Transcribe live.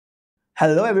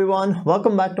Hello everyone,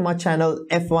 welcome back to my channel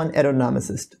F1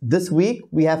 Aerodynamicist. This week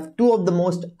we have two of the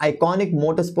most iconic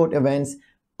motorsport events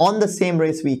on the same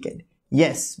race weekend.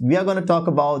 Yes, we are going to talk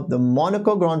about the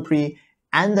Monaco Grand Prix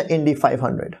and the Indy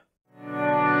 500.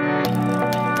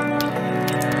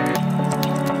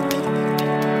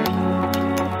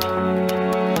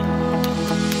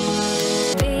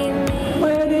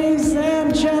 Ladies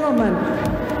and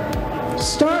gentlemen,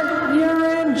 start your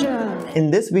engine. In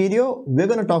this video, we're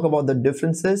going to talk about the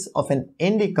differences of an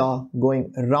Indy car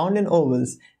going around in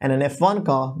ovals and an F1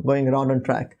 car going around on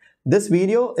track. This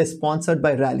video is sponsored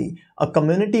by Rally, a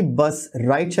community bus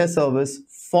rideshare service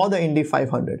for the Indy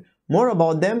 500. More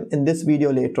about them in this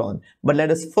video later on, but let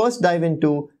us first dive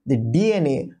into the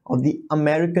DNA of the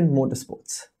American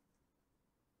Motorsports.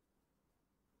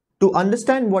 To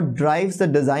understand what drives the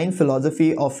design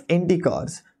philosophy of Indy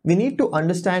cars, we need to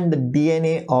understand the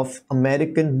DNA of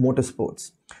American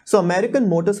Motorsports. So American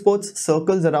Motorsports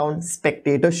circles around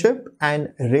spectatorship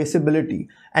and raceability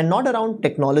and not around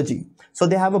technology. So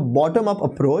they have a bottom-up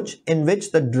approach in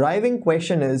which the driving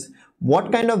question is,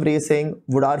 what kind of racing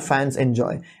would our fans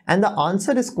enjoy? And the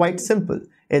answer is quite simple.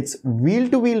 It's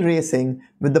wheel-to-wheel racing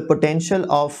with the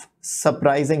potential of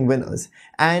surprising winners.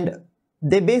 And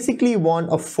they basically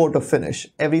want a photo finish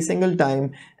every single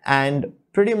time and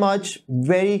pretty much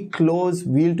very close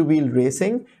wheel-to-wheel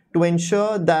racing to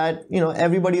ensure that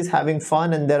everybody is having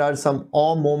fun and there are some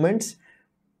awe moments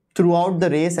throughout the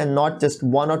race and not just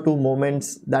one or two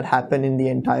moments that happen in the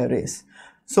entire race.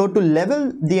 So to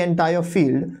level the entire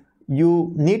field,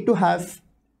 you need to have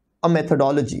a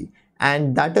methodology,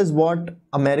 and that is what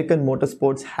American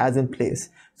Motorsports has in place.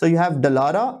 So you have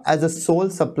Dallara as a sole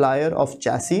supplier of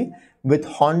chassis, with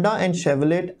Honda and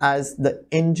Chevrolet as the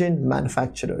engine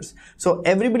manufacturers. So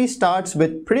everybody starts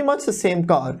with pretty much the same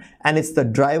car, and it's the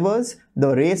drivers,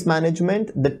 the race management,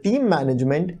 the team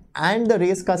management, and the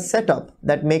race car setup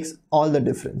that makes all the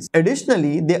difference.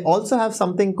 Additionally, they also have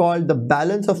something called the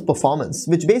balance of performance,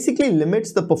 which basically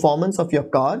limits the performance of your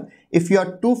car if you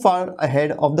are too far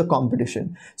ahead of the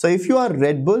competition. So if you are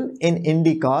Red Bull in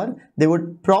IndyCar, they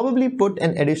would probably put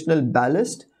an additional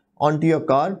ballast onto your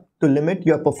car to limit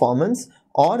your performance,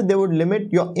 or they would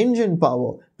limit your engine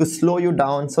power to slow you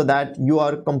down so that you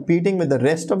are competing with the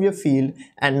rest of your field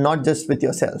and not just with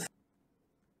yourself.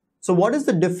 So what is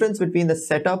the difference between the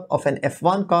setup of an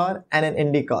F1 car and an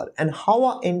Indy car, and how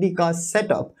are Indy cars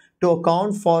set up to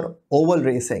account for oval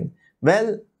racing?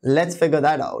 Well, let's figure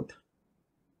that out.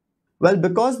 Well,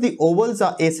 because the ovals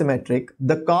are asymmetric,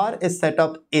 the car is set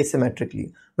up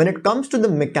asymmetrically. When it comes to the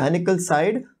mechanical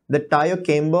side, the tire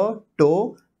camber,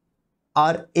 toe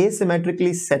are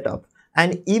asymmetrically set up,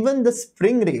 and even the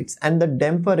spring rates and the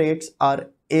damper rates are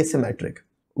asymmetric.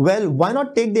 Well, why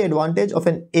not take the advantage of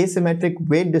an asymmetric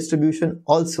weight distribution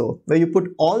also, where you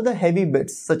put all the heavy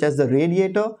bits such as the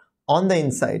radiator on the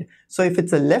inside. So if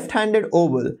it's a left-handed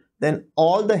oval, then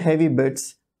all the heavy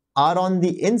bits are on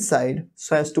the inside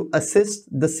so as to assist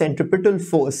the centripetal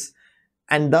force,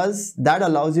 and thus that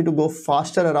allows you to go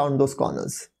faster around those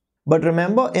corners. But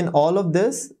remember, in all of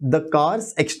this, the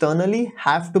cars externally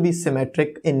have to be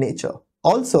symmetric in nature.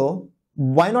 Also,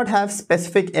 why not have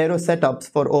specific aero setups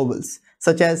for ovals,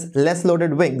 such as less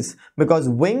loaded wings? Because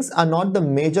wings are not the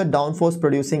major downforce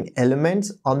producing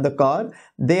elements on the car.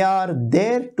 They are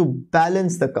there to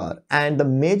balance the car, and the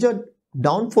major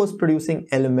downforce producing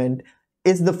element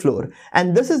is the floor.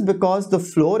 And this is because the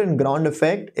floor in ground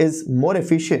effect is more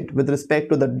efficient with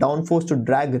respect to the downforce to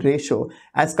drag ratio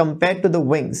as compared to the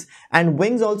wings. And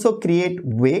wings also create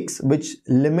wakes, which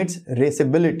limits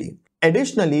raceability.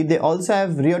 Additionally, they also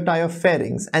have rear tire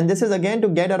fairings, and this is again to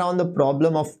get around the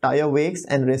problem of tire wakes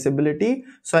and raceability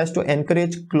so as to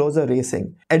encourage closer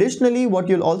racing. Additionally, what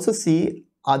you'll also see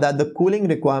are that the cooling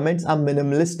requirements are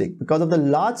minimalistic because of the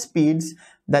large speeds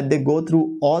that they go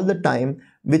through all the time,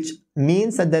 which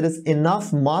means that there is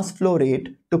enough mass flow rate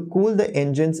to cool the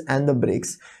engines and the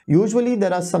brakes. Usually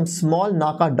there are some small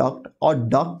NACA duct or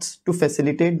ducts to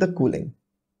facilitate the cooling.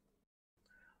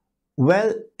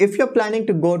 Well, if you're planning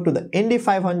to go to the Indy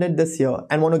 500 this year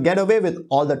and want to get away with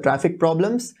all the traffic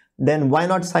problems, then why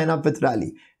not sign up with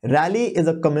Rally? Rally is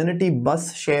a community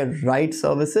bus share ride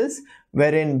services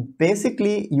wherein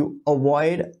basically you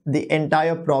avoid the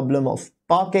entire problem of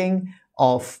parking,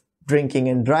 of drinking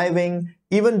and driving,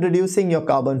 even reducing your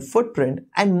carbon footprint,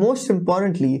 and most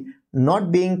importantly,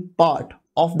 not being part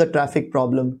of the traffic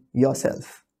problem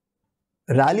yourself.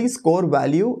 Rally's core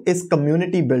value is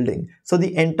community building. So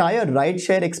the entire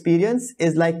rideshare experience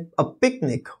is like a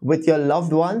picnic with your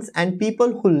loved ones and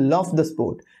people who love the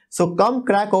sport. So come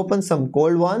crack open some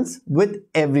cold ones with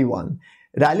everyone.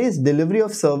 Rally's delivery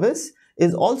of service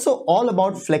is also all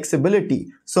about flexibility.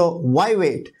 So why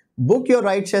wait? Book your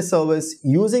rideshare service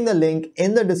using the link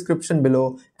in the description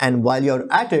below, and while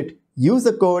you're at it, use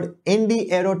the code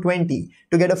IndyAero20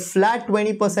 to get a flat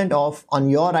 20% off on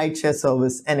your rideshare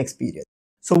service and experience.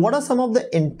 So what are some of the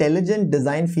intelligent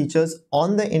design features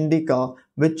on the IndyCar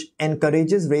which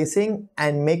encourages racing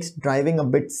and makes driving a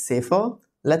bit safer?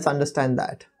 Let's understand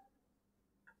that.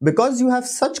 Because you have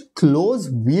such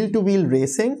close wheel-to-wheel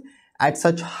racing at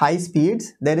such high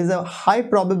speeds, there is a high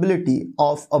probability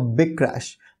of a big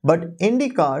crash. But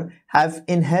IndyCar have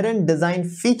inherent design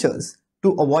features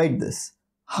to avoid this.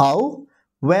 How?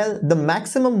 Well, the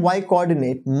maximum Y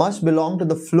coordinate must belong to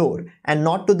the floor and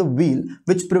not to the wheel,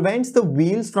 which prevents the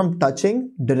wheels from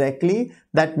touching directly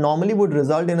that normally would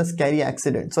result in a scary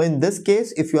accident. So in this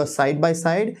case, if you are side by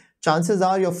side, chances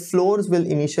are your floors will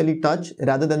initially touch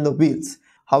rather than the wheels.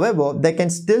 However, there can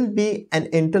still be an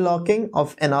interlocking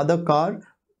of another car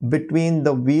between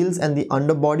the wheels and the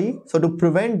underbody. So to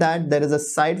prevent that, there is a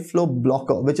side floor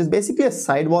blocker, which is basically a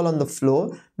sidewall on the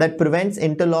floor that prevents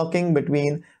interlocking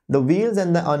between the wheels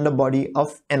and the underbody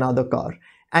of another car.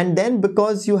 And then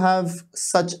because you have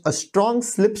such a strong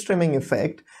slipstreaming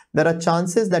effect, there are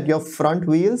chances that your front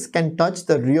wheels can touch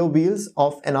the rear wheels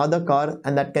of another car,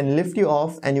 and that can lift you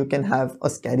off and you can have a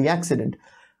scary accident.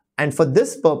 And for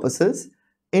this purposes,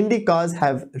 Indy cars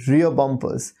have rear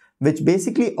bumpers, which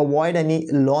basically avoid any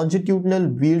longitudinal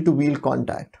wheel-to-wheel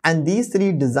contact. And these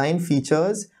three design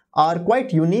features are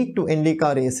quite unique to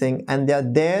IndyCar racing, and they are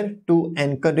there to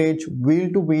encourage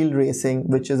wheel-to-wheel racing,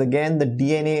 which is again the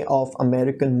DNA of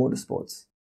American Motorsports.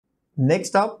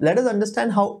 Next up, let us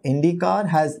understand how IndyCar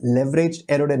has leveraged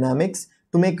aerodynamics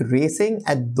to make racing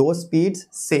at those speeds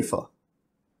safer.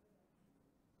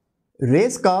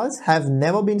 Race cars have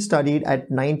never been studied at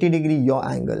 90-degree yaw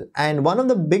angle, and one of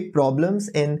the big problems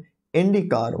in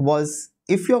IndyCar was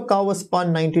if your car was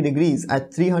spun 90 degrees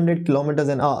at 300 kilometers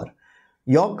an hour,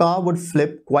 your car would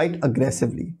flip quite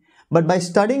aggressively. But by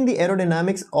studying the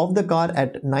aerodynamics of the car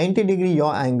at 90-degree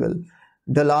yaw angle,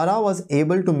 Dallara was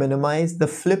able to minimize the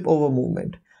flip over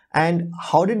movement. And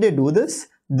how did they do this?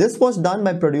 This was done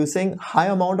by producing high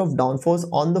amount of downforce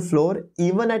on the floor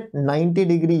even at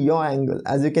 90-degree yaw angle,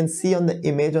 as you can see on the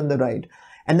image on the right,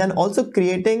 and then also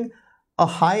creating a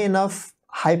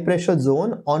high pressure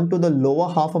zone onto the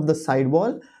lower half of the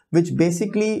sidewall, which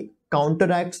basically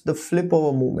counteracts the flip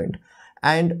over movement.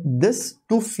 And these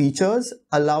two features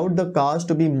allowed the cars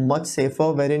to be much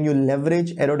safer, wherein you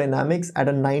leverage aerodynamics at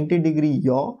a 90-degree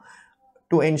yaw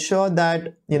to ensure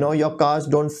that your cars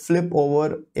don't flip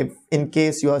over if in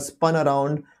case you are spun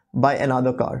around by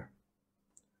another car.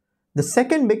 The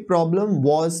second big problem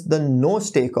was the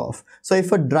nose takeoff. So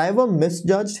if a driver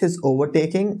misjudged his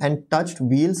overtaking and touched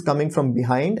wheels coming from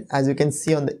behind, as you can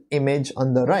see on the image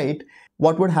on the right,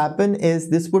 what would happen is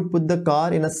this would put the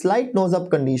car in a slight nose-up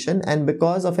condition, and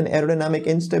because of an aerodynamic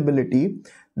instability,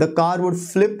 the car would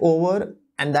flip over,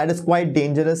 and that is quite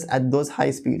dangerous at those high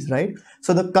speeds, right?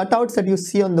 So the cutouts that you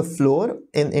see on the floor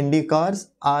in Indy cars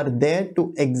are there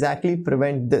to exactly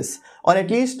prevent this, or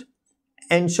at least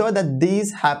ensure that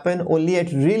these happen only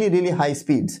at really high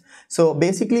speeds. So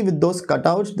basically with those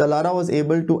cutouts, Dallara was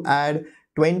able to add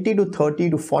 20 to 30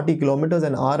 to 40 kilometers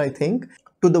an hour, I think,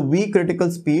 to the V critical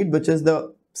speed, which is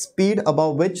the speed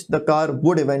above which the car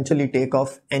would eventually take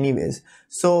off anyways.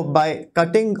 So by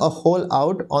cutting a hole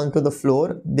out onto the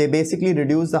floor, they basically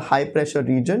reduce the high pressure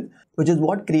region, which is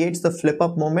what creates the flip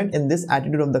up moment in this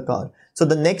attitude of the car. So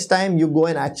the next time you go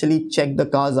and actually check the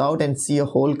cars out and see a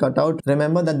hole cut out,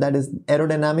 remember that that is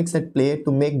aerodynamics at play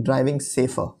to make driving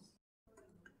safer.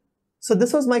 So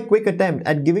this was my quick attempt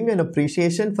at giving you an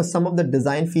appreciation for some of the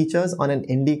design features on an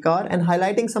Indy car and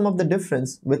highlighting some of the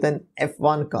difference with an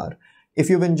F1 car. If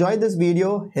you've enjoyed this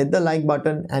video, hit the like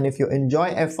button, and if you enjoy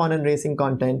F1 and racing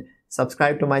content,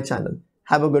 subscribe to my channel.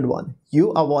 Have a good one.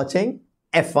 You are watching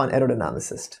F1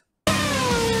 Aerodynamicist.